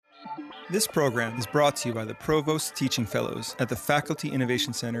This program is brought to you by the Provost Teaching Fellows at the Faculty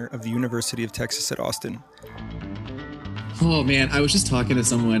Innovation Center of the University of Texas at Austin. Oh man, I was just talking to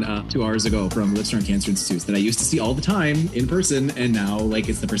someone 2 hours ago from Livestrong Cancer Institute that I used to see all the time in person, and now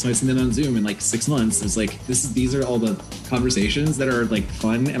it's the first time I've seen them on Zoom in 6 months. It's these are all the conversations that are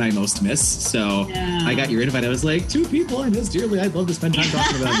fun and I most miss. So yeah. I got your invite. I was like, 2 people I miss dearly. I'd love to spend time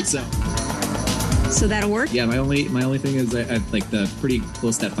talking to them. So that'll work? Yeah, my only thing is I'd the pretty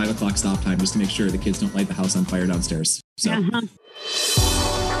close to that 5 o'clock stop time just to make sure the kids don't light the house on fire downstairs. So. Uh-huh.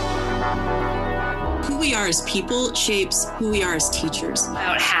 Who we are as people shapes who we are as teachers.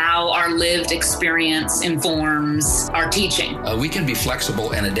 About how our lived experience informs our teaching. We can be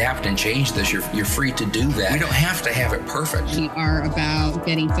flexible and adapt and change this. You're free to do that. We don't have to have it perfect. We are about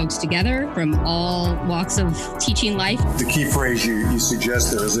getting folks together from all walks of teaching life. The key phrase you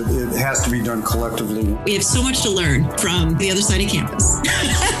suggest there is it has to be done collectively. We have so much to learn from the other side of campus.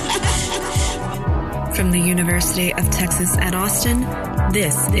 From the University of Texas at Austin,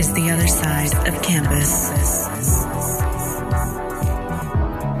 this is The Other Side of Campus.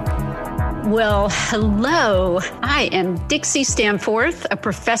 Well, hello. I am Dixie Stanforth, a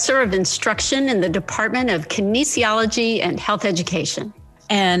professor of instruction in the Department of Kinesiology and Health Education.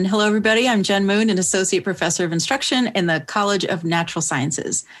 And hello, everybody. I'm Jen Moon, an associate professor of instruction in the College of Natural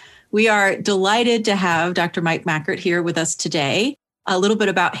Sciences. We are delighted to have Dr. Mike Mackert here with us today. A little bit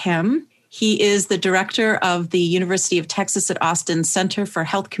about him. He is the director of the University of Texas at Austin Center for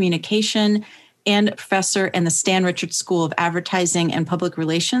Health Communication and a professor in the Stan Richards School of Advertising and Public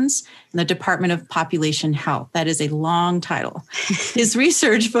Relations in the Department of Population Health. That is a long title. His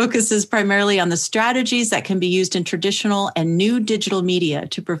research focuses primarily on the strategies that can be used in traditional and new digital media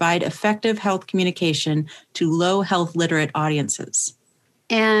to provide effective health communication to low health literate audiences.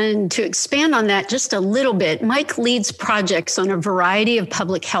 And to expand on that just a little bit, Mike leads projects on a variety of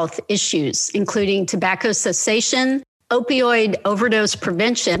public health issues, including tobacco cessation, opioid overdose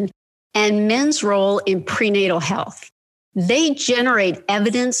prevention, and men's role in prenatal health. They generate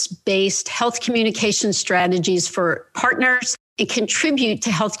evidence-based health communication strategies for partners and contribute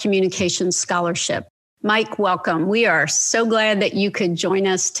to health communication scholarship. Mike, welcome. We are so glad that you could join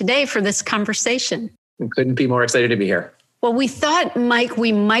us today for this conversation. I couldn't be more excited to be here. Well, we thought, Mike,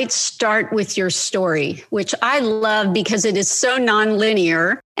 we might start with your story, which I love because it is so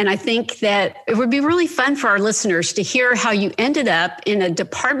nonlinear. And I think that it would be really fun for our listeners to hear how you ended up in a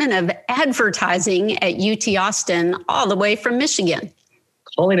Department of Advertising at UT Austin, all the way from Michigan.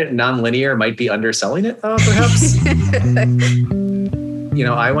 Calling it nonlinear might be underselling it, perhaps.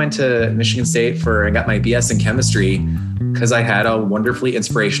 I went to Michigan State and got my BS in chemistry because I had a wonderfully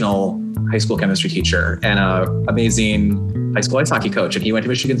inspirational high school chemistry teacher and an amazing high school ice hockey coach. And he went to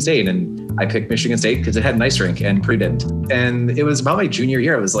Michigan State, and I picked Michigan State because it had an ice rink and Purdue didn't. And it was about my junior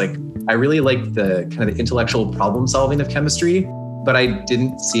year. I was I really liked the kind of the intellectual problem solving of chemistry, but I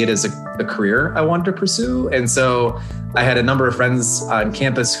didn't see it as a career I wanted to pursue. And so I had a number of friends on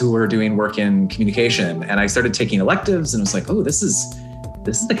campus who were doing work in communication, and I started taking electives and was like, oh, this is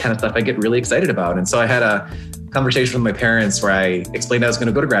the kind of stuff I get really excited about. And so I had a conversation with my parents where I explained I was going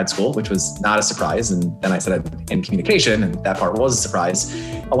to go to grad school, which was not a surprise. And then I said I'm in communication, and that part was a surprise.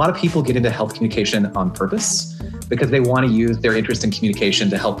 A lot of people get into health communication on purpose because they want to use their interest in communication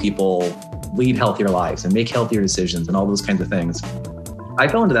to help people lead healthier lives and make healthier decisions and all those kinds of things. I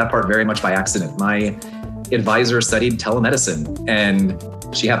fell into that part very much by accident. My advisor studied telemedicine, and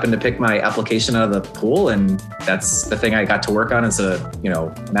she happened to pick my application out of the pool, and that's the thing I got to work on as a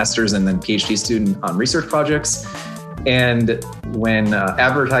master's and then PhD student on research projects. And when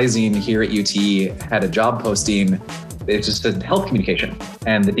advertising here at UT had a job posting, it just said health communication,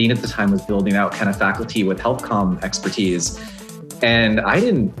 and the dean at the time was building out kind of faculty with health comm expertise. And I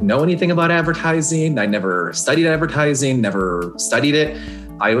didn't know anything about advertising. I never studied advertising, never studied it.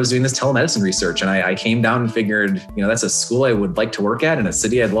 I was doing this telemedicine research, and I came down and figured, that's a school I would like to work at and a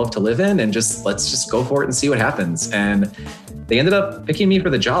city I'd love to live in, and let's just go for it and see what happens. And they ended up picking me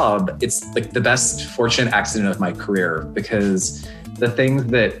for the job. It's the best fortunate accident of my career, because the things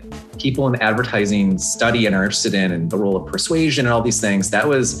that people in advertising study and are interested in, and the role of persuasion and all these things, that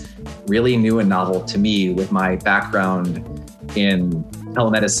was really new and novel to me with my background in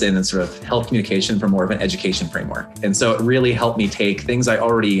telemedicine and sort of health communication from more of an education framework. And so it really helped me take things I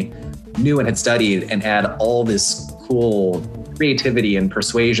already knew and had studied and add all this cool creativity and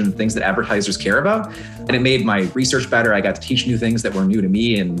persuasion, things that advertisers care about. And it made my research better. I got to teach new things that were new to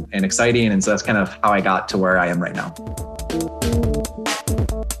me and exciting. And so that's kind of how I got to where I am right now.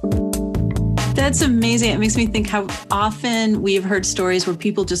 That's amazing. It makes me think how often we've heard stories where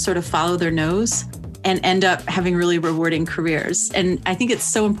people just sort of follow their nose and end up having really rewarding careers. And I think it's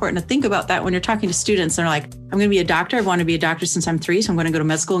so important to think about that when you're talking to students. They're like, I'm going to be a doctor. I've wanted to be a doctor since I'm 3, so I'm going to go to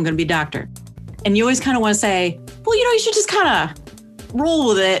med school. I'm going to be a doctor. And you always kind of want to say, well, you should just kind of roll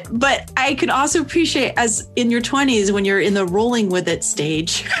with it. But I could also appreciate, as in your 20s, when you're in the rolling with it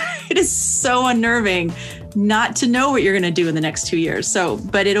stage, it is so unnerving not to know what you're going to do in the next 2 years.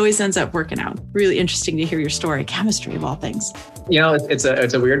 But it always ends up working out. Really interesting to hear your story, chemistry of all things. It's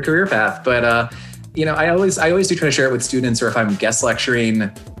a weird career path, but I always do try to share it with students, or if I'm guest lecturing,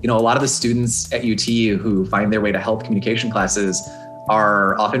 a lot of the students at UT who find their way to health communication classes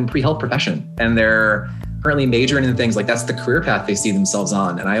are often pre-health profession, and they're currently majoring in things like that's the career path they see themselves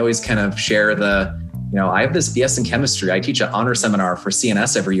on. And I always kind of share I have this BS in chemistry. I teach an honor seminar for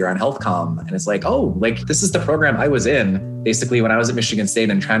CNS every year on health comm. And it's like, this is the program I was in basically when I was at Michigan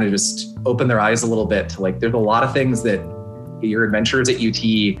State, and trying to just open their eyes a little bit to there's a lot of things that your adventures at UT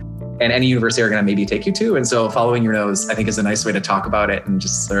and any university are going to maybe take you to. And so following your nose, I think, is a nice way to talk about it and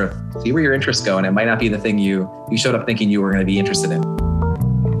just sort of see where your interests go. And it might not be the thing you showed up thinking you were going to be interested in.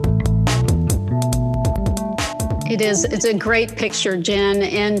 It's a great picture, Jen,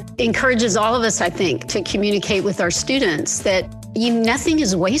 and encourages all of us, I think, to communicate with our students that nothing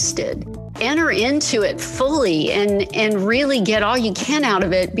is wasted. Enter into it fully and really get all you can out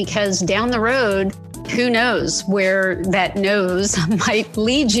of it, because down the road, who knows where that nose might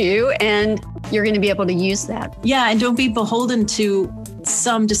lead you, and you're going to be able to use that. Yeah, and don't be beholden to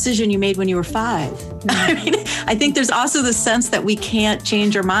some decision you made when you were 5. I think there's also the sense that we can't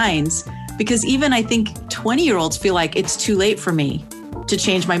change our minds, because even I think 20-year-olds feel like it's too late for me to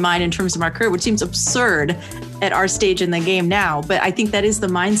change my mind in terms of my career, which seems absurd at our stage in the game now. But I think that is the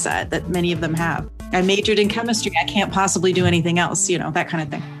mindset that many of them have. I majored in chemistry. I can't possibly do anything else, that kind of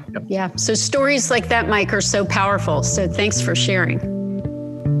thing. Yeah. So stories like that, Mike, are so powerful. So thanks for sharing.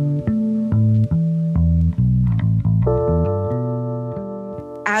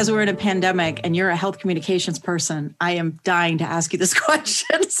 As we're in a pandemic and you're a health communications person, I am dying to ask you this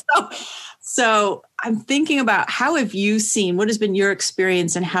question. So I'm thinking about, how have you seen, what has been your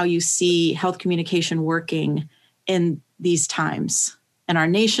experience and how you see health communication working in these times, in our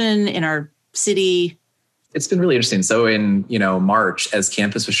nation, in our city? It's been really interesting. So in, March, as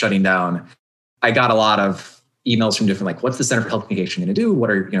campus was shutting down, I got a lot of emails from different, what's the Center for Health Communication going to do? What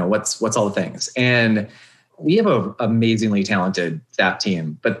are, what's all the things? And we have an amazingly talented staff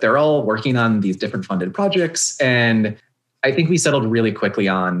team, but they're all working on these different funded projects. And I think we settled really quickly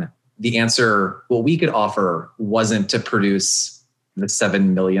on the answer. What we could offer wasn't to produce the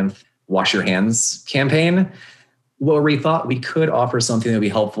 7 millionth wash your hands campaign. Where we thought we could offer something that would be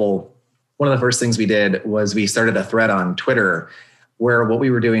helpful, one of the first things we did was we started a thread on Twitter where what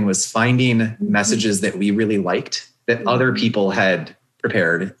we were doing was finding messages that we really liked that other people had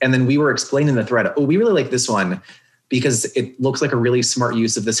prepared. And then we were explaining the thread, we really like this one because it looks like a really smart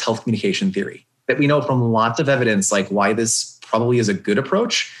use of this health communication theory that we know from lots of evidence, why this probably is a good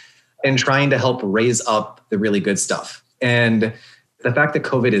approach, and trying to help raise up the really good stuff. And the fact that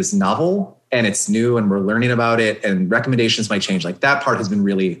COVID is novel and it's new and we're learning about it and recommendations might change, that part has been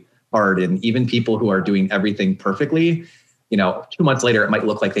really hard. And even people who are doing everything perfectly, 2 months later, it might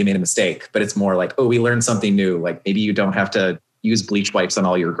look like they made a mistake, but it's more we learned something new. Maybe you don't have to use bleach wipes on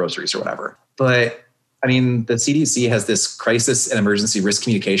all your groceries or whatever. But the CDC has this crisis and emergency risk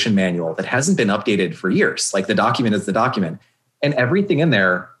communication manual that hasn't been updated for years. The document is the document, and everything in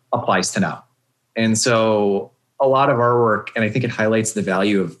there applies to now. And so a lot of our work, and I think it highlights the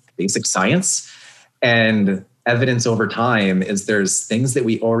value of basic science and evidence over time, is there's things that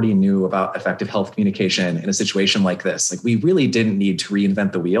we already knew about effective health communication in a situation like this. We really didn't need to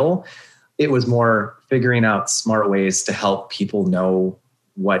reinvent the wheel. It was more figuring out smart ways to help people know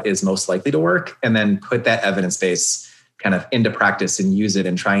what is most likely to work, and then put that evidence base kind of into practice and use it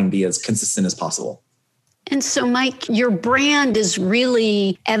and try and be as consistent as possible. And so, Mike, your brand is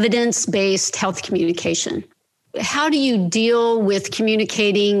really evidence-based health communication. How do you deal with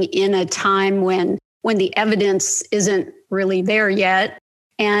communicating in a time when the evidence isn't really there yet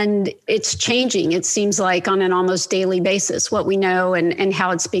and it's changing, it seems like, on an almost daily basis, what we know and how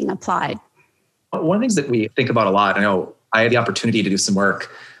it's being applied? One of the things that we think about a lot, I know I had the opportunity to do some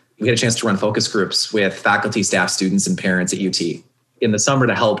work. We had a chance to run focus groups with faculty, staff, students, and parents at UT in the summer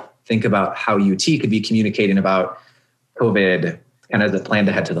to help think about how UT could be communicating about COVID kind of as a plan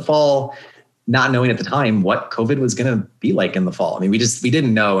to head to the fall, not knowing at the time what COVID was going to be like in the fall. We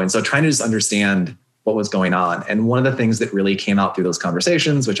didn't know. And so trying to just understand what was going on. And one of the things that really came out through those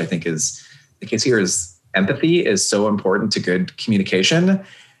conversations, which I think is the case here, is empathy is so important to good communication,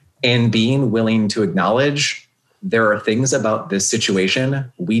 and being willing to acknowledge there are things about this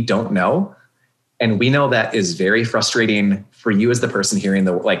situation we don't know. And we know that is very frustrating for you as the person hearing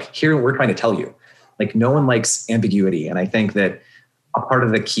we're trying to tell you, like, no one likes ambiguity. And I think that a part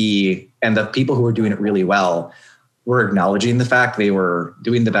of the key, and the people who were doing it really well were acknowledging the fact they were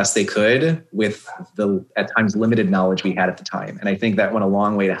doing the best they could with the, at times, limited knowledge we had at the time. And I think that went a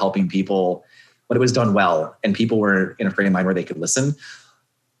long way to helping people when it was done well and people were in a frame of mind where they could listen.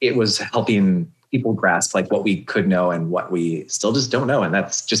 It was helping people grasp like what we could know and what we still just don't know. And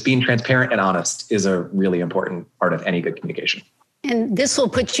that's just being transparent and honest is a really important part of any good communication. And this will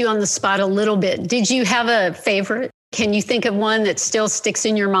put you on the spot a little bit. Did you have a favorite? Can you think of one that still sticks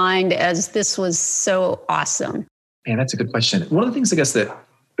in your mind as this was so awesome? Man, that's a good question. One of the things, I guess, that,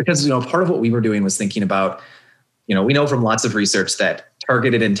 because, part of what we were doing was thinking about, we know from lots of research that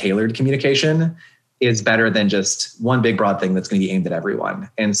targeted and tailored communication is better than just one big broad thing that's going to be aimed at everyone.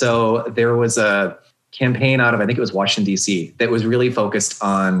 And so there was a campaign out of, I think it was Washington, D.C., that was really focused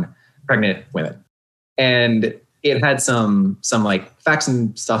on pregnant women. And it had some like facts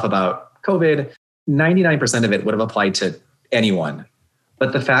and stuff about COVID. 99% of it would have applied to anyone.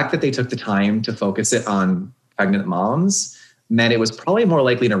 But the fact that they took the time to focus it on pregnant moms meant it was probably more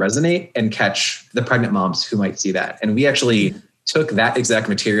likely to resonate and catch the pregnant moms who might see that. And we actually took that exact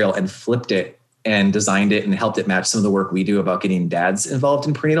material and flipped it and designed it and helped it match some of the work we do about getting dads involved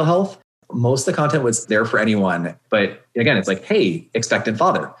in prenatal health. Most of the content was there for anyone. But again, it's like, hey, expectant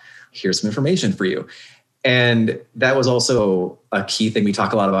father, here's some information for you. And that was also a key thing we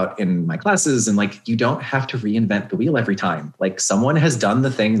talk a lot about in my classes. And like, you don't have to reinvent the wheel every time. Like, someone has done the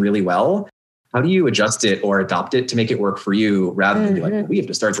thing really well. How do you adjust it or adopt it to make it work for you rather than be like, we have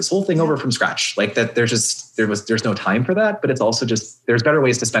to start this whole thing over from scratch? Like that, there's no time for that, but it's also just, there's better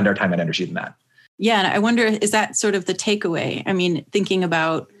ways to spend our time and energy than that. Yeah. And I wonder, is that sort of the takeaway? I mean, thinking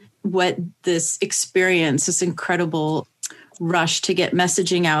about what this experience, this incredible rush to get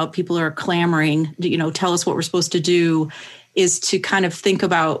messaging out, people are clamoring, tell us what we're supposed to do, is to kind of think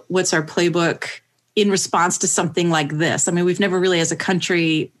about what's our playbook in response to something like this. I mean, we've never really as a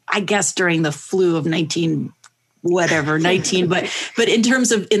country, I guess during the flu of 19, but in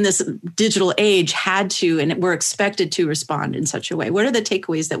terms of in this digital age had to, and we're expected to respond in such a way. What are the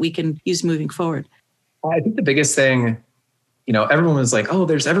takeaways that we can use moving forward? I think the biggest thing, everyone was like, oh,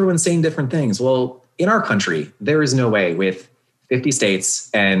 everyone's saying different things. Well, in our country, there is no way with 50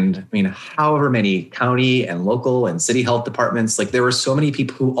 states and however many county and local and city health departments, like there were so many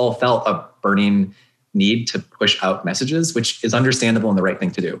people who all felt a burning need to push out messages, which is understandable and the right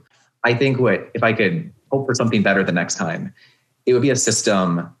thing to do. I think if I could hope for something better the next time, it would be a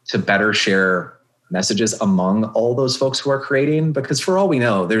system to better share messages among all those folks who are creating, because for all we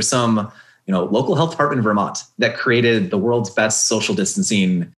know, there's some, local health department in Vermont that created the world's best social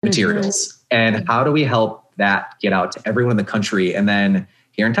distancing materials. And how do we help that get out to everyone in the country? And then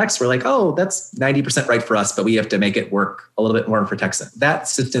here in Texas, we're like, oh, that's 90% right for us, but we have to make it work a little bit more for Texas. That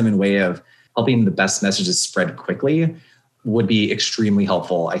system and way of helping the best messages spread quickly would be extremely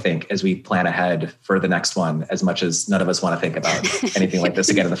helpful, I think, as we plan ahead for the next one, as much as none of us want to think about anything like this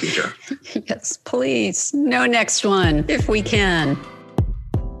again in the future. Yes, please. No next one, if we can.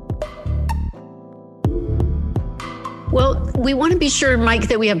 Well, we want to be sure, Mike,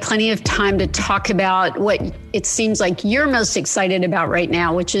 that we have plenty of time to talk about what it seems like you're most excited about right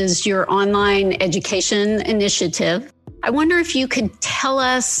now, which is your online education initiative. I wonder if you could tell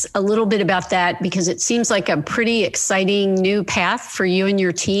us a little bit about that, because it seems like a pretty exciting new path for you and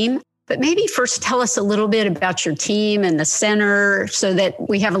your team. But maybe first tell us a little bit about your team and the center so that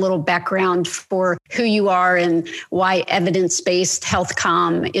we have a little background for who you are and why evidence-based health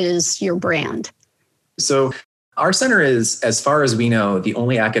comm is your brand. So our center is, as far as we know, the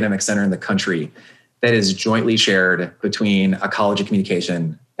only academic center in the country that is jointly shared between a college of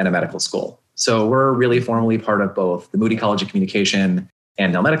communication and a medical school. So we're really formally part of both the Moody College of Communication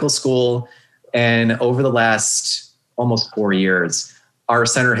and Yale Medical School. And over the last almost 4 years, our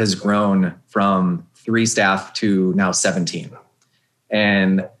center has grown from 3 staff to now 17.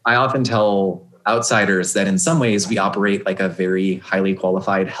 And I often tell outsiders that in some ways we operate like a very highly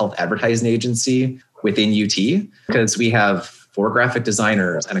qualified health advertising agency within UT, because we have 4 graphic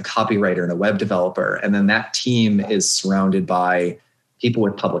designers and a copywriter and a web developer. And then that team is surrounded by people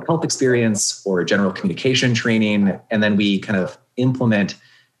with public health experience or general communication training. And then we kind of implement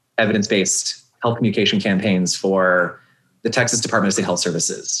evidence-based health communication campaigns for the Texas Department of State Health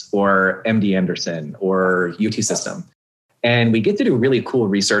Services or MD Anderson or UT System. And we get to do really cool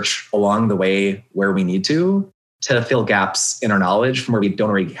research along the way where we need to fill gaps in our knowledge from where we don't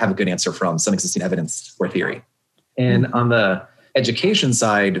already have a good answer from some existing evidence or theory. And on the education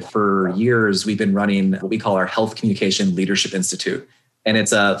side, for years, we've been running what we call our Health Communication Leadership Institute. And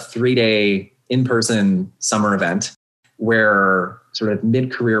it's a 3-day in-person summer event where sort of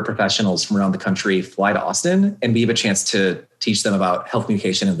mid-career professionals from around the country fly to Austin, and we have a chance to teach them about health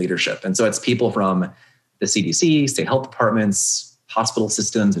communication and leadership. And so it's people from the CDC, state health departments, hospital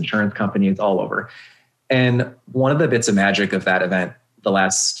systems, insurance companies, all over. And one of the bits of magic of that event the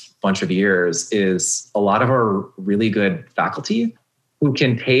last bunch of years is a lot of our really good faculty who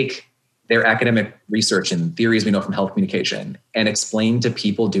can take their academic research and theories we know from health communication and explain to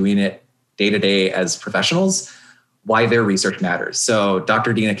people doing it day to day as professionals why their research matters. So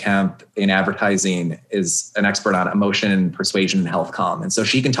Dr. Dina Kemp in advertising is an expert on emotion, persuasion, and health comm. And so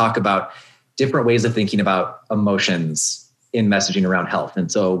she can talk about different ways of thinking about emotions in messaging around health.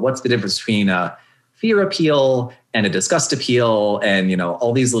 And so what's the difference between a fear appeal and a disgust appeal and, you know,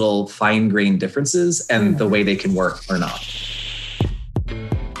 all these little fine-grained differences and the way they can work or not.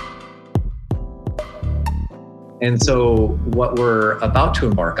 And so what we're about to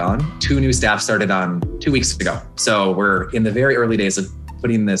embark on, 2 new staff started on 2 weeks ago. So we're in the very early days of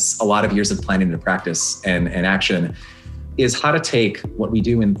putting this, a lot of years of planning into practice and action, is how to take what we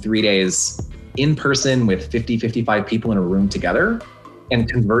do in 3 days in person with 50, 55 people in a room together and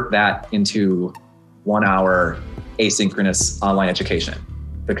convert that into 1 hour asynchronous online education.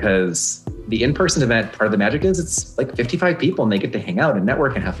 Because the in-person event, part of the magic is it's like 55 people and they get to hang out and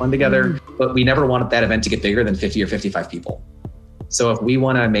network and have fun together. But we never wanted that event to get bigger than 50 or 55 people. So if we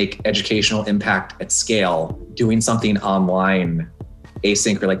want to make educational impact at scale, doing something online,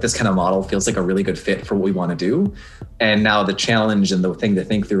 async, or like this kind of model feels like a really good fit for what we want to do. And now the challenge and the thing to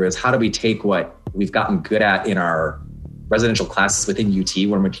think through is how do we take what we've gotten good at in our residential classes within UT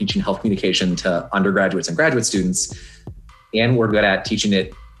when we're teaching health communication to undergraduates and graduate students, and we're good at teaching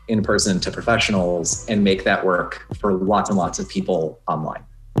it in person to professionals and make that work for lots and lots of people online.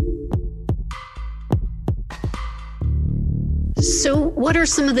 So what are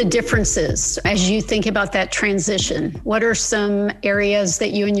some of the differences as you think about that transition? What are some areas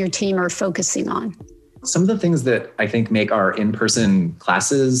that you and your team are focusing on? Some of the things that I think make our in-person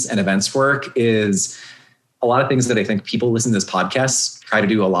classes and events work is a lot of things that I think people listening to this podcast try to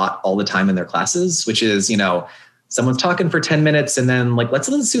do a lot all the time in their classes, which is, you know, someone's talking for 10 minutes and then like, let's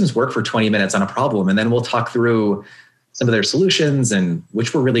let the students work for 20 minutes on a problem. And then we'll talk through some of their solutions and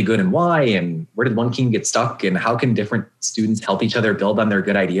which were really good and why, and where did one team get stuck and how can different students help each other build on their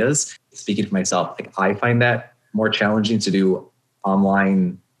good ideas. Speaking for myself, like I find that more challenging to do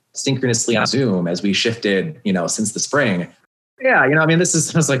online synchronously on Zoom as we shifted, you know, since the spring. Yeah, you know, I mean, I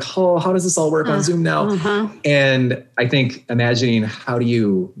was like, oh, how does this all work on Zoom now? And I think imagining how do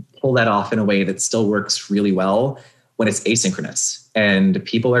you pull that off in a way that still works really well when it's asynchronous and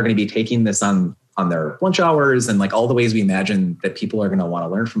people are going to be taking this on their lunch hours and like all the ways we imagine that people are going to want to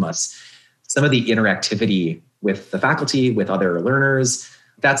learn from us. Some of the interactivity with the faculty, with other learners,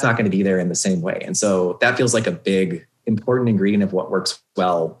 that's not going to be there in the same way. And so that feels like a big, important ingredient of what works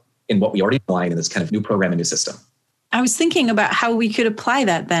well in what we already align in this kind of new program and new system. I was thinking about how we could apply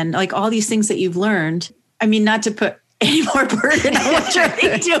that then, like all these things that you've learned. I mean, not to put any more burden on what you're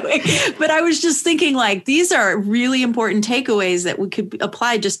already doing, but I was just thinking like, these are really important takeaways that we could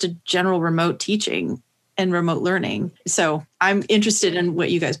apply just to general remote teaching and remote learning. So I'm interested in what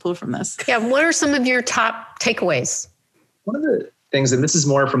you guys pull from this. Yeah. What are some of your top takeaways? One of the things, and this is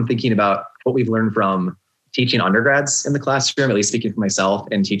more from thinking about what we've learned from teaching undergrads in the classroom, at least speaking for myself,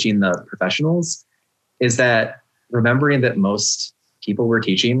 and teaching the professionals, is that remembering that most people we're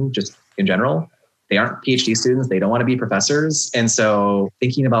teaching, just in general, they aren't PhD students. They don't want to be professors. And so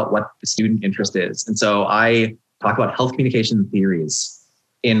thinking about what the student interest is. And so I talk about health communication theories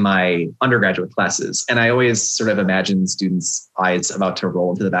in my undergraduate classes. And I always sort of imagine students' eyes about to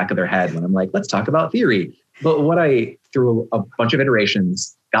roll into the back of their head when I'm like, let's talk about theory. But what I, through a bunch of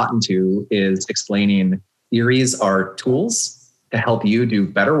iterations, gotten to is explaining theories are tools to help you do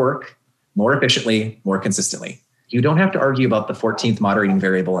better work more efficiently, more consistently. You don't have to argue about the 14th moderating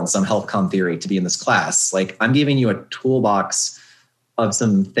variable in some health comm theory to be in this class. Like I'm giving you a toolbox of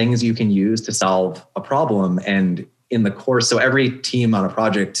some things you can use to solve a problem. And in the course, so every team on a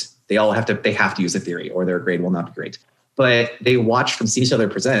project, they have to use a theory or their grade will not be great. But they watch from seeing each other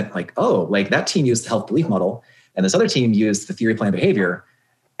present like, oh, like that team used the health belief model and this other team used the theory plan behavior.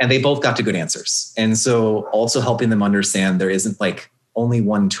 And they both got to good answers. And so also helping them understand there isn't like only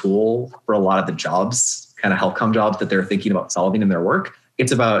one tool for a lot of the jobs, kind of health comm jobs that they're thinking about solving in their work.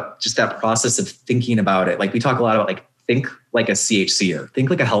 It's about just that process of thinking about it. Like we talk a lot about like, think like a CHCer, think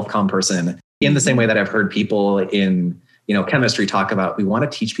like a health comm person in the same way that I've heard people in, you know, chemistry talk about, we want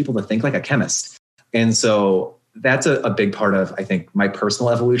to teach people to think like a chemist. And so that's a big part of, I think, my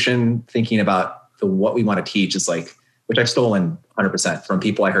personal evolution, thinking about what we want to teach is like, which I've stolen 100% from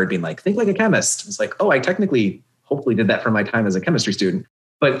people I heard being like, think like a chemist. It's like, oh, I technically hopefully did that from my time as a chemistry student.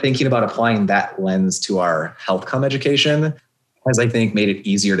 But thinking about applying that lens to our health comm education has, I think, made it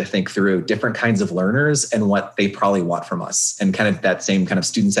easier to think through different kinds of learners and what they probably want from us, and kind of that same kind of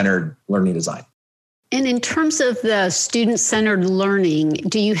student-centered learning design. And in terms of the student-centered learning,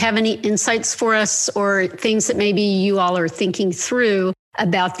 do you have any insights for us or things that maybe you all are thinking through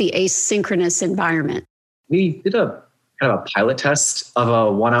about the asynchronous environment? We did a kind of a pilot test of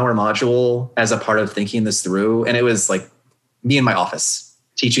a 1-hour module as a part of thinking this through. And it was like me in my office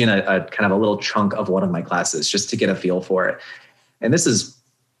teaching a kind of a little chunk of one of my classes just to get a feel for it. And this is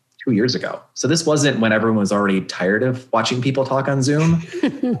 2 years ago. So this wasn't when everyone was already tired of watching people talk on Zoom,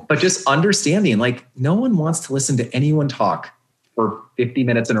 but just understanding, like, no one wants to listen to anyone talk for 50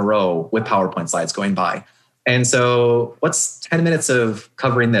 minutes in a row with PowerPoint slides going by. And so what's 10 minutes of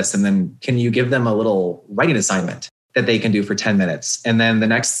covering this? And then can you give them a little writing assignment that they can do for 10 minutes? And then the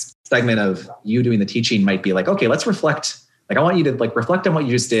next segment of you doing the teaching might be like, okay, let's reflect. Like, I want you to like reflect on what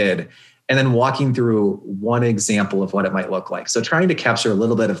you just did, and then walking through one example of what it might look like. So trying to capture a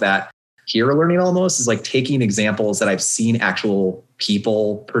little bit of that hero learning almost is like taking examples that I've seen actual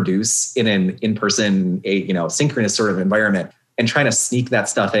people produce in an in-person, synchronous sort of environment, and trying to sneak that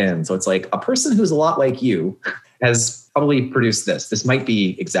stuff in. So it's like a person who's a lot like you has probably produced this. This might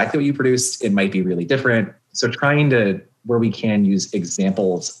be exactly what you produced. It might be really different. So trying to, where we can, use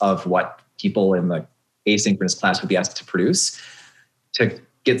examples of what people in the asynchronous class would be asked to produce to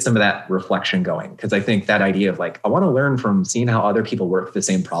get some of that reflection going. Because I think that idea of like, I want to learn from seeing how other people work the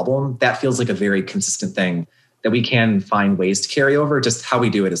same problem, that feels like a very consistent thing that we can find ways to carry over. Just how we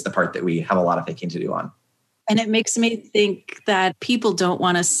do it is the part that we have a lot of thinking to do on. And it makes me think that people don't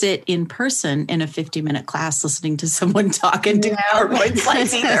want to sit in person in a 50-minute class listening to someone talk and do PowerPoint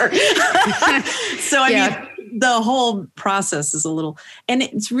slides either. So, I mean, the whole process is a little, and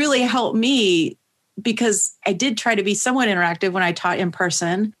it's really helped me because I did try to be somewhat interactive when I taught in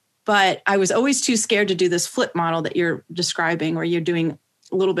person, but I was always too scared to do this flip model that you're describing, where you're doing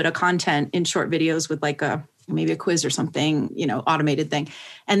a little bit of content in short videos with like maybe a quiz or something, automated thing,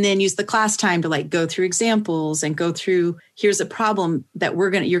 and then use the class time to like go through examples and go through, here's a problem that you're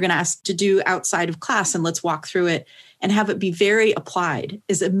going to ask to do outside of class, and let's walk through it and have it be very applied,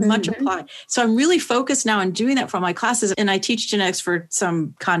 much applied. So I'm really focused now on doing that for my classes, and I teach genetics for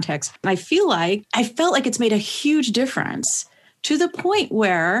some context. And I felt like it's made a huge difference, to the point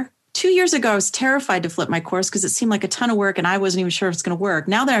where 2 years ago, I was terrified to flip my course because it seemed like a ton of work and I wasn't even sure if it's going to work.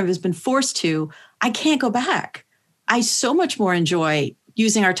 Now that I've been forced to, I can't go back. I so much more enjoy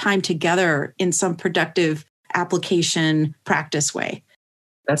using our time together in some productive application practice way.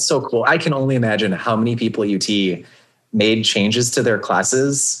 That's so cool. I can only imagine how many people at UT made changes to their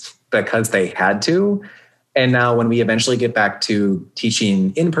classes because they had to. And now when we eventually get back to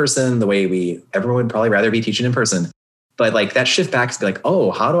teaching in person, the way everyone would probably rather be teaching in person. But like that shift back to be like,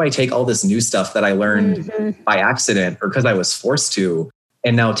 oh, how do I take all this new stuff that I learned by accident or because I was forced to,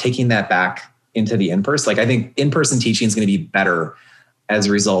 and now taking that back into the in-person? Like, I think in-person teaching is going to be better as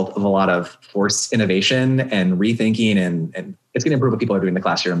a result of a lot of forced innovation and rethinking, and it's going to improve what people are doing in the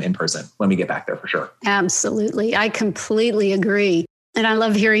classroom in person when we get back there for sure. Absolutely. I completely agree. And I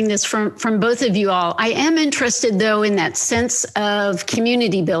love hearing this from both of you all. I am interested, though, in that sense of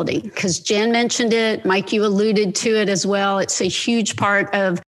community building, because Jen mentioned it. Mike, you alluded to it as well. It's a huge part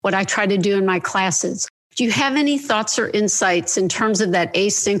of what I try to do in my classes. Do you have any thoughts or insights in terms of that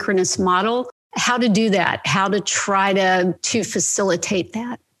asynchronous model? How to do that? How to try to facilitate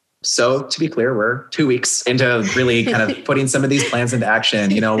that? So to be clear, we're 2 weeks into really kind of putting some of these plans into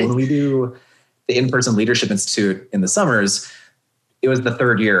action. When we do the In-Person Leadership Institute in the summers, it was the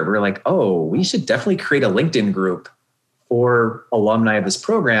third year. We were like, oh, we should definitely create a LinkedIn group for alumni of this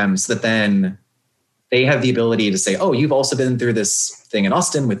program so that then they have the ability to say, oh, you've also been through this thing in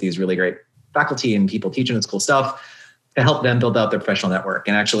Austin with these really great faculty and people teaching this cool stuff, to help them build out their professional network.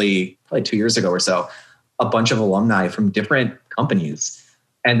 And actually, probably 2 years ago or so, a bunch of alumni from different companies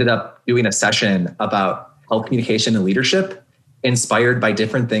ended up doing a session about health communication and leadership, inspired by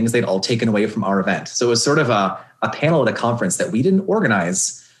different things they'd all taken away from our event. So it was sort of a panel at a conference that we didn't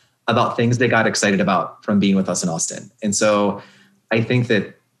organize about things they got excited about from being with us in Austin. And so I think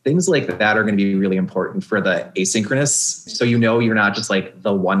that things like that are going to be really important for the asynchronous. So you're not just like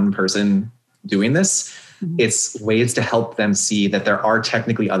the one person doing this. Mm-hmm. It's ways to help them see that there are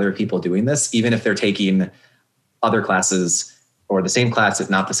technically other people doing this, even if they're taking other classes or the same class at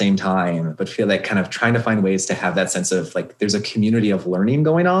not the same time, but feel like kind of trying to find ways to have that sense of like there's a community of learning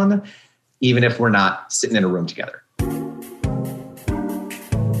going on, even if we're not sitting in a room together.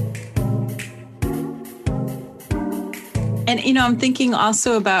 And, I'm thinking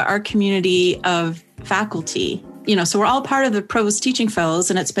also about our community of faculty. So we're all part of the Provost Teaching Fellows,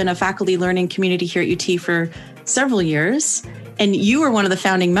 and it's been a faculty learning community here at UT for several years. And you were one of the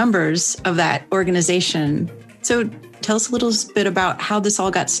founding members of that organization. So tell us a little bit about how this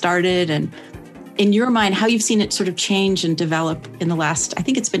all got started and, in your mind, how you've seen it sort of change and develop in the last, I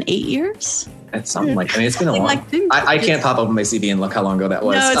think it's been 8 years? It's something like, it's been a long I can't pop open my CV and look how long ago that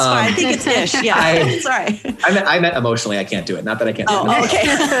was. No, it's fine. I think it's ish. Yeah, sorry. I meant emotionally, I can't do it. Not that I can't do it. Oh, okay.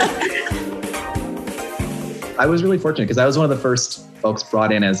 I was really fortunate because I was one of the first folks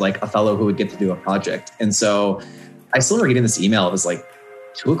brought in as like a fellow who would get to do a project. And so I still remember getting this email. It was like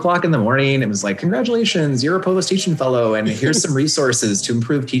 2:00 in the morning. It was like, congratulations, you're a Provost Teaching Fellow. And here's some resources to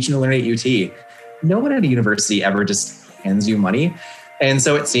improve teaching and learning at UT. No one at a university ever just hands you money. And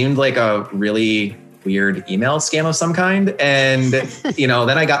so it seemed like a really weird email scam of some kind. And,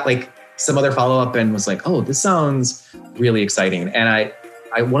 then I got like some other follow-up and was like, oh, this sounds really exciting. And I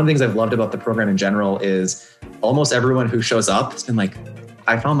one of the things I've loved about the program in general is almost everyone who shows up has been like,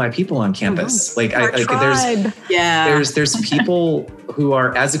 I found my people on campus. There's people who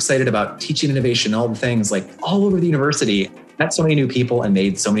are as excited about teaching innovation, all the things like all over the university. Met so many new people and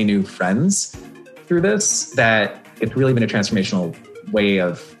made so many new friends through this that it's really been a transformational way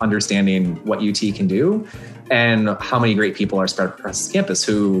of understanding what UT can do and how many great people are spread across campus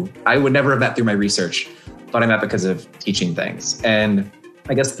who I would never have met through my research, but I met because of teaching things. And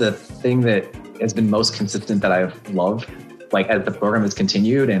I guess the thing that has been most consistent that I've loved, like as the program has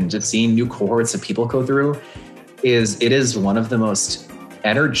continued and just seeing new cohorts of people go through, is it is one of the most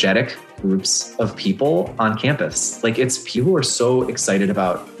energetic groups of people on campus. Like it's people who are so excited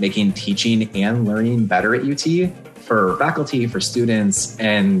about making teaching and learning better at UT for faculty, for students,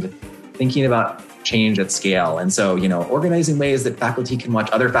 and thinking about change at scale. And so, organizing ways that faculty can watch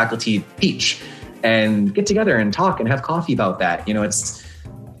other faculty teach and get together and talk and have coffee about that. It's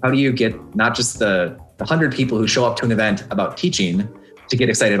how do you get not just the 100 people who show up to an event about teaching to get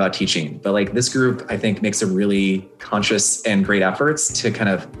excited about teaching, but like this group, I think makes a really conscious and great efforts to kind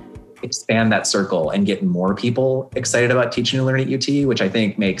of expand that circle and get more people excited about teaching and learning at UT, which I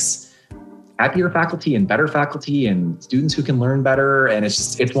think makes happier faculty and better faculty and students who can learn better. And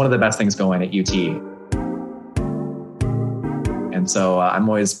it's one of the best things going at UT. And so I'm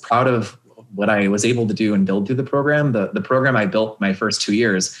always proud of what I was able to do and build through the program. The program I built my first 2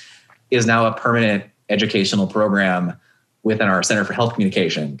 years is now a permanent educational program within our Center for Health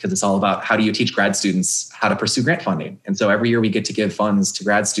Communication, because it's all about how do you teach grad students how to pursue grant funding. And so every year we get to give funds to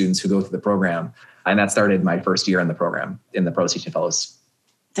grad students who go through the program. And that started my first year in the program in the Provost Teaching Fellows.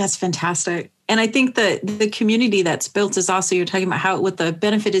 That's fantastic. And I think that the community that's built is also, you're talking about what the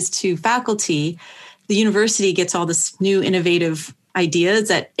benefit is to faculty. The university gets all this new innovative ideas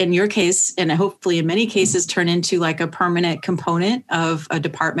that in your case, and hopefully in many cases, turn into like a permanent component of a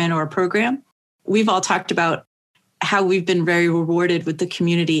department or a program. We've all talked about how we've been very rewarded with the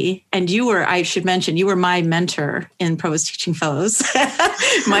community. And I should mention, you were my mentor in Provost Teaching Fellows,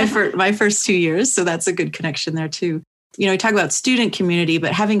 my first 2 years. So that's a good connection there too. We talk about student community,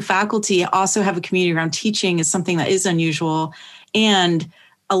 but having faculty also have a community around teaching is something that is unusual and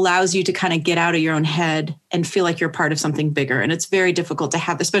allows you to kind of get out of your own head and feel like you're part of something bigger. And it's very difficult to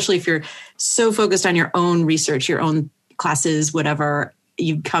have, especially if you're so focused on your own research, your own classes, whatever.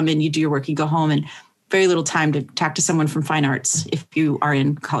 You come in, you do your work, you go home, and very little time to talk to someone from fine arts if you are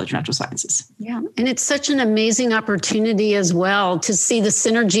in College of Natural Sciences. Yeah. And it's such an amazing opportunity as well to see the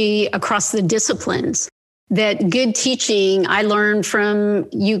synergy across the disciplines. That good teaching, I learned from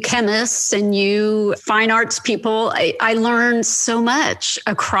you chemists and you fine arts people. I learned so much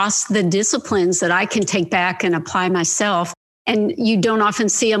across the disciplines that I can take back and apply myself. And you don't often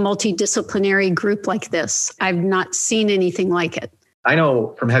see a multidisciplinary group like this. I've not seen anything like it. I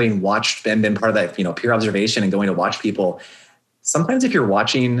know from having watched and been part of that, peer observation and going to watch people, sometimes if you're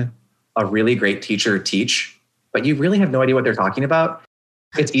watching a really great teacher teach, but you really have no idea what they're talking about,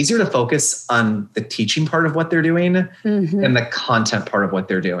 it's easier to focus on the teaching part of what they're doing and the content part of what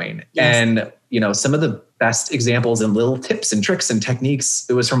they're doing. Yes. And, some of the best examples and little tips and tricks and techniques,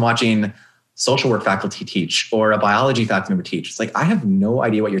 it was from watching social work faculty teach or a biology faculty member teach. It's like, I have no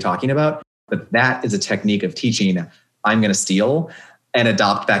idea what you're talking about, but that is a technique of teaching I'm going to steal and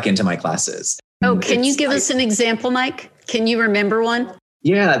adopt back into my classes. Oh, can you give us an example, Mike? Can you remember one?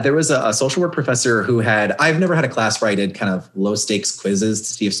 Yeah, there was a social work professor who I've never had a class where I did kind of low stakes quizzes to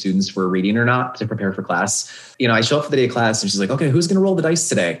see if students were reading or not to prepare for class. I show up for the day of class and she's like, okay, who's going to roll the dice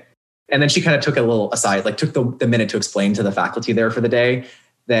today? And then she kind of took a little aside, like took the minute to explain to the faculty there for the day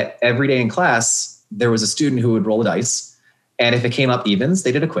that every day in class, there was a student who would roll the dice. And if it came up evens,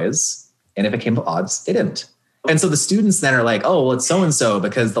 they did a quiz. And if it came up odds, they didn't. And so the students then are like, oh, well, it's so-and-so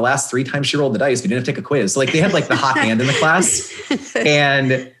because the last 3 times she rolled the dice, we didn't have to take a quiz. So like they had like the hot hand in the class.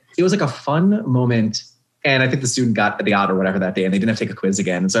 And it was like a fun moment. And I think the student got the odd or whatever that day and they didn't have to take a quiz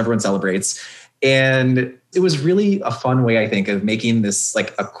again. And so everyone celebrates. And it was really a fun way, I think, of making this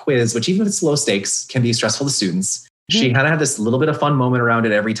like a quiz, which even if it's low stakes, can be stressful to students. She kind of had this little bit of fun moment around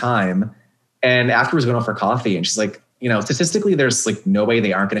it every time. And afterwards we went out for coffee and she's like, you know, statistically, there's like no way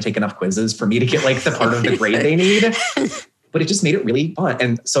they aren't going to take enough quizzes for me to get like the part of the grade they need. But it just made it really fun.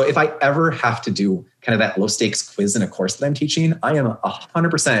 And so if I ever have to do kind of that low stakes quiz in a course that I'm teaching, I am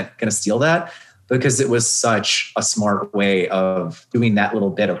 100% going to steal that because it was such a smart way of doing that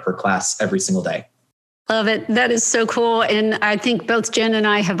little bit of her class every single day. Love it. That is so cool. And I think both Jen and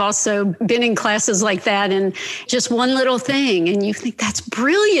I have also been in classes like that and just one little thing. And you think that's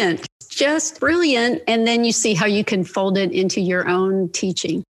brilliant, just brilliant. And then you see how you can fold it into your own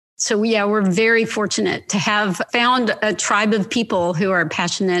teaching. So yeah, we're very fortunate to have found a tribe of people who are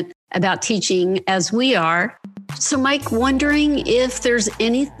passionate about teaching as we are. So Mike, wondering if there's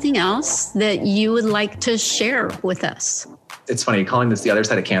anything else that you would like to share with us. It's funny calling this the other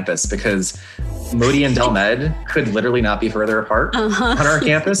side of campus because Moody and Del Med could literally not be further apart on our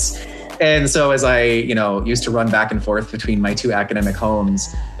campus. And so as I, used to run back and forth between my 2 academic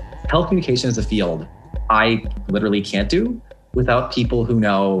homes, health communication is a field I literally can't do without people who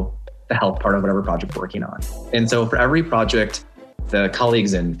know the health part of whatever project we're working on. And so for every project, the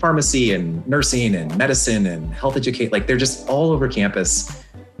colleagues in pharmacy and nursing and medicine and health educate, like they're just all over campus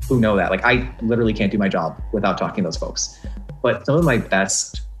who know that. Like I literally can't do my job without talking to those folks. But some of my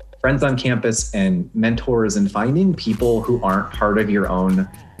best friends on campus and mentors and finding people who aren't part of your own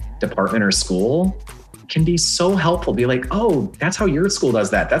department or school can be so helpful. Be like, oh, that's how your school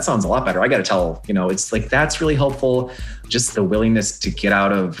does that. That sounds a lot better. I got to tell, it's like, that's really helpful. Just the willingness to get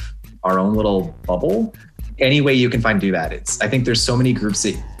out of our own little bubble. Any way you can find to do that. I think there's so many groups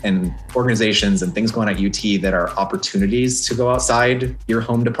and organizations and things going on at UT that are opportunities to go outside your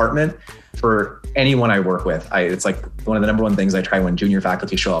home department. For anyone I work with, it's like one of the number one things I try when junior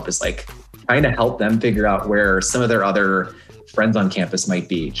faculty show up is like trying to help them figure out where some of their other friends on campus might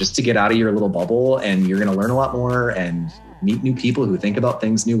be, just to get out of your little bubble. And you're going to learn a lot more and meet new people who think about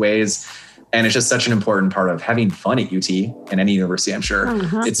things new ways. And it's just such an important part of having fun at UT and any university, I'm sure.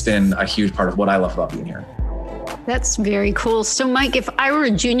 It's been a huge part of what I love about being here. That's very cool. So Mike, if I were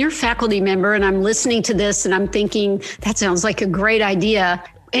a junior faculty member and I'm listening to this and I'm thinking, that sounds like a great idea,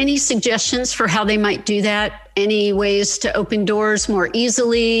 any suggestions for how they might do that? Any ways to open doors more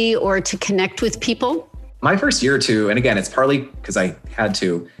easily or to connect with people? My first year or two, and again, it's partly because I had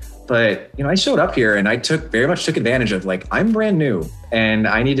to, but I showed up here and I very much took advantage of like, I'm brand new and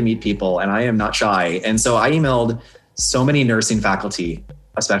I need to meet people and I am not shy. And so I emailed so many nursing faculty,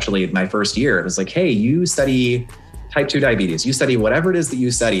 especially my first year. It was like, hey, you study type 2 diabetes, you study whatever it is that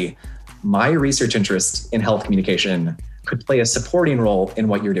you study. My research interest in health communication could play a supporting role in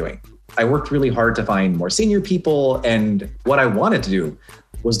what you're doing. I worked really hard to find more senior people. And what I wanted to do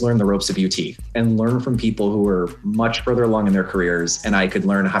was learn the ropes of UT and learn from people who were much further along in their careers. And I could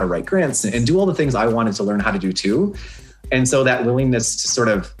learn how to write grants and do all the things I wanted to learn how to do too. And so that willingness to sort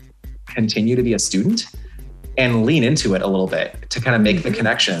of continue to be a student and lean into it a little bit to kind of make the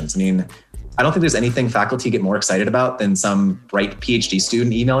connections. I mean, I don't think there's anything faculty get more excited about than some bright PhD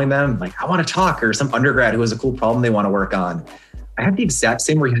student emailing them like, I want to talk, or some undergrad who has a cool problem they want to work on. I have the exact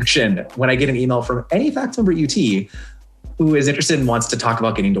same reaction when I get an email from any faculty member at UT who is interested and wants to talk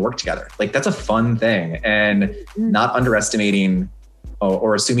about getting to work together. Like that's a fun thing, and not underestimating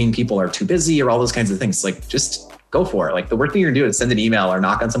or assuming people are too busy or all those kinds of things. Like just go for it. Like the worst thing you're gonna do is send an email or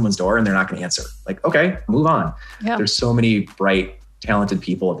knock on someone's door and they're not gonna answer. Like, okay, move on. Yeah. There's so many bright, talented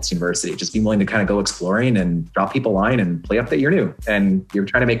people at this university. Just be willing to kind of go exploring and drop people a line and play up that you're new and you're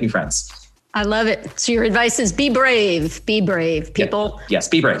trying to make new friends. I love it. So your advice is be brave, people. Yes,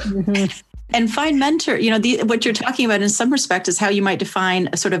 be brave. And find mentor. What you're talking about in some respect is how you might define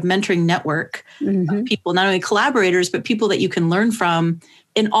a sort of mentoring network of people, not only collaborators, but people that you can learn from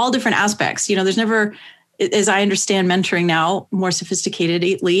in all different aspects. There's never, as I understand mentoring now more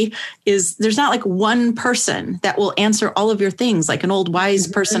sophisticatedly, is there's not like one person that will answer all of your things like an old wise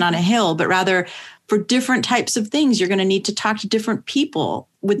person on a hill, but rather for different types of things, you're going to need to talk to different people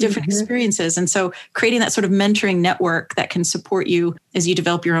with different experiences. And so creating that sort of mentoring network that can support you as you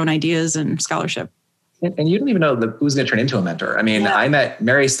develop your own ideas and scholarship. And you don't even know who's going to turn into a mentor. I mean, I met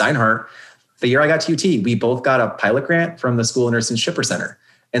Mary Steinhardt the year I got to UT. We both got a pilot grant from the School of Nursing Shipper Center.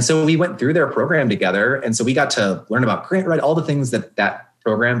 And so we went through their program together. And so we got to learn about grant writing, all the things that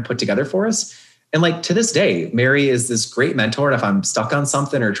program put together for us. And like to this day, Mary is this great mentor. And if I'm stuck on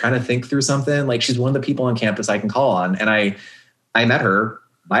something or trying to think through something, like she's one of the people on campus I can call on. And I met her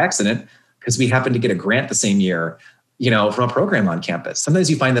by accident because we happened to get a grant the same year, from a program on campus. Sometimes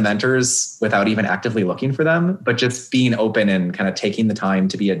you find the mentors without even actively looking for them, but just being open and kind of taking the time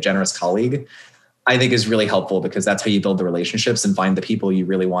to be a generous colleague, I think is really helpful, because that's how you build the relationships and find the people you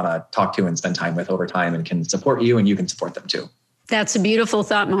really want to talk to and spend time with over time and can support you and you can support them too. That's a beautiful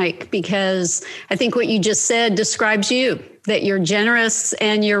thought, Mike, because I think what you just said describes you, that you're generous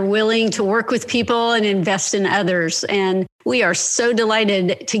and you're willing to work with people and invest in others. And we are so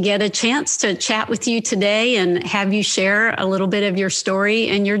delighted to get a chance to chat with you today and have you share a little bit of your story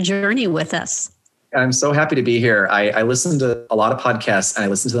and your journey with us. I'm so happy to be here. I listen to a lot of podcasts and I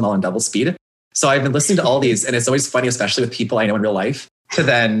listen to them all in double speed. So I've been listening to all these, and it's always funny, especially with people I know in real life, to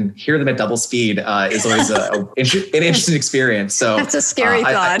then hear them at double speed is always an interesting experience. So that's a scary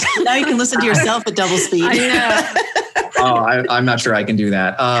thought. Now you can listen to yourself at double speed. I know. I'm not sure I can do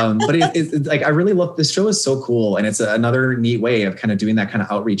that. But it's like, I really love, this show is so cool. And it's another neat way of kind of doing that kind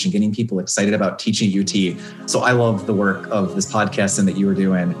of outreach and getting people excited about teaching UT. So I love the work of this podcast and that you were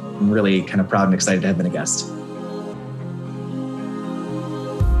doing. I'm really kind of proud and excited to have been a guest.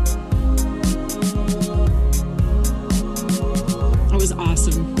 That was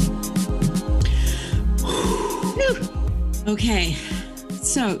awesome. Okay.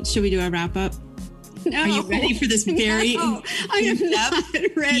 So should we do a wrap up? No. Are you ready for this very I am not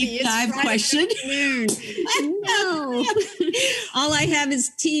ready. deep dive question? No. All I have is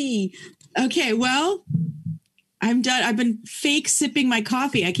tea. Okay, well, I'm done. I've been fake sipping my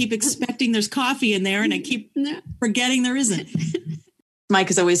coffee. I keep expecting there's coffee in there and I keep forgetting there isn't. Mike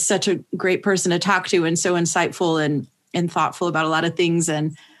is always such a great person to talk to and so insightful and thoughtful about a lot of things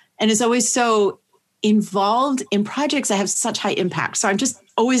and is always so involved in projects that have such high impact. So I'm just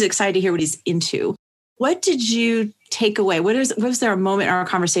always excited to hear what he's into. What did you take away? Was there a moment in our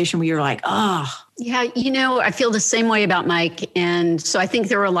conversation where you were like, oh? Yeah, I feel the same way about Mike. And so I think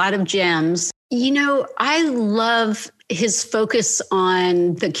there were a lot of gems. I love his focus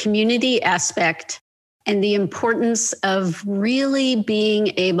on the community aspect and the importance of really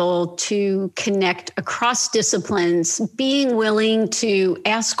being able to connect across disciplines, being willing to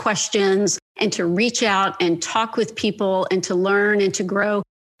ask questions and to reach out and talk with people and to learn and to grow.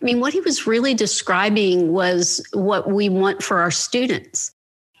 I mean, what he was really describing was what we want for our students.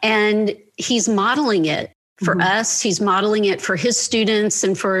 And he's modeling it for us. He's modeling it for his students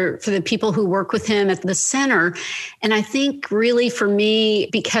and for the people who work with him at the center. And I think really for me,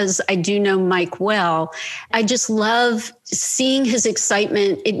 because I do know Mike well, I just love seeing his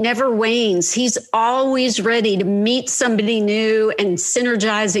excitement. It never wanes. He's always ready to meet somebody new and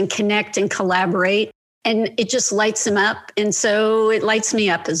synergize and connect and collaborate. And it just lights him up. And so it lights me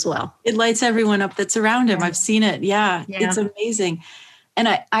up as well. It lights everyone up that's around him. I've seen it. Yeah. It's amazing. And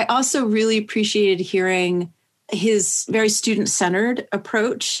I also really appreciated hearing his very student-centered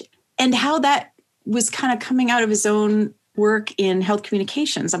approach and how that was kind of coming out of his own work in health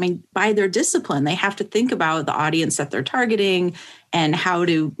communications. I mean, by their discipline, they have to think about the audience that they're targeting and how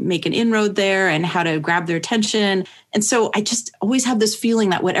to make an inroad there and how to grab their attention. And so I just always have this feeling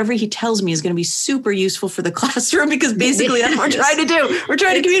that whatever he tells me is going to be super useful for the classroom, because basically that's what we're trying to do. We're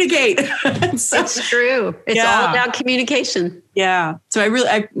trying to communicate. So, it's true. It's all about communication. Yeah. So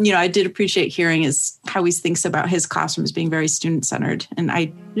I did appreciate hearing how he thinks about his classrooms being very student-centered. And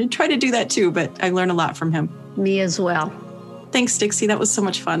I try to do that too, but I learn a lot from him. Me as well. Thanks, Dixie. That was so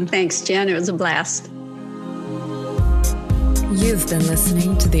much fun. Thanks, Jen. It was a blast. You've been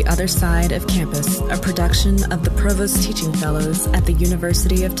listening to The Other Side of Campus, a production of the Provost Teaching Fellows at the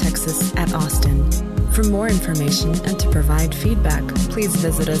University of Texas at Austin. For more information and to provide feedback, please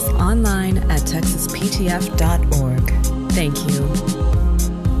visit us online at texasptf.org. Thank you.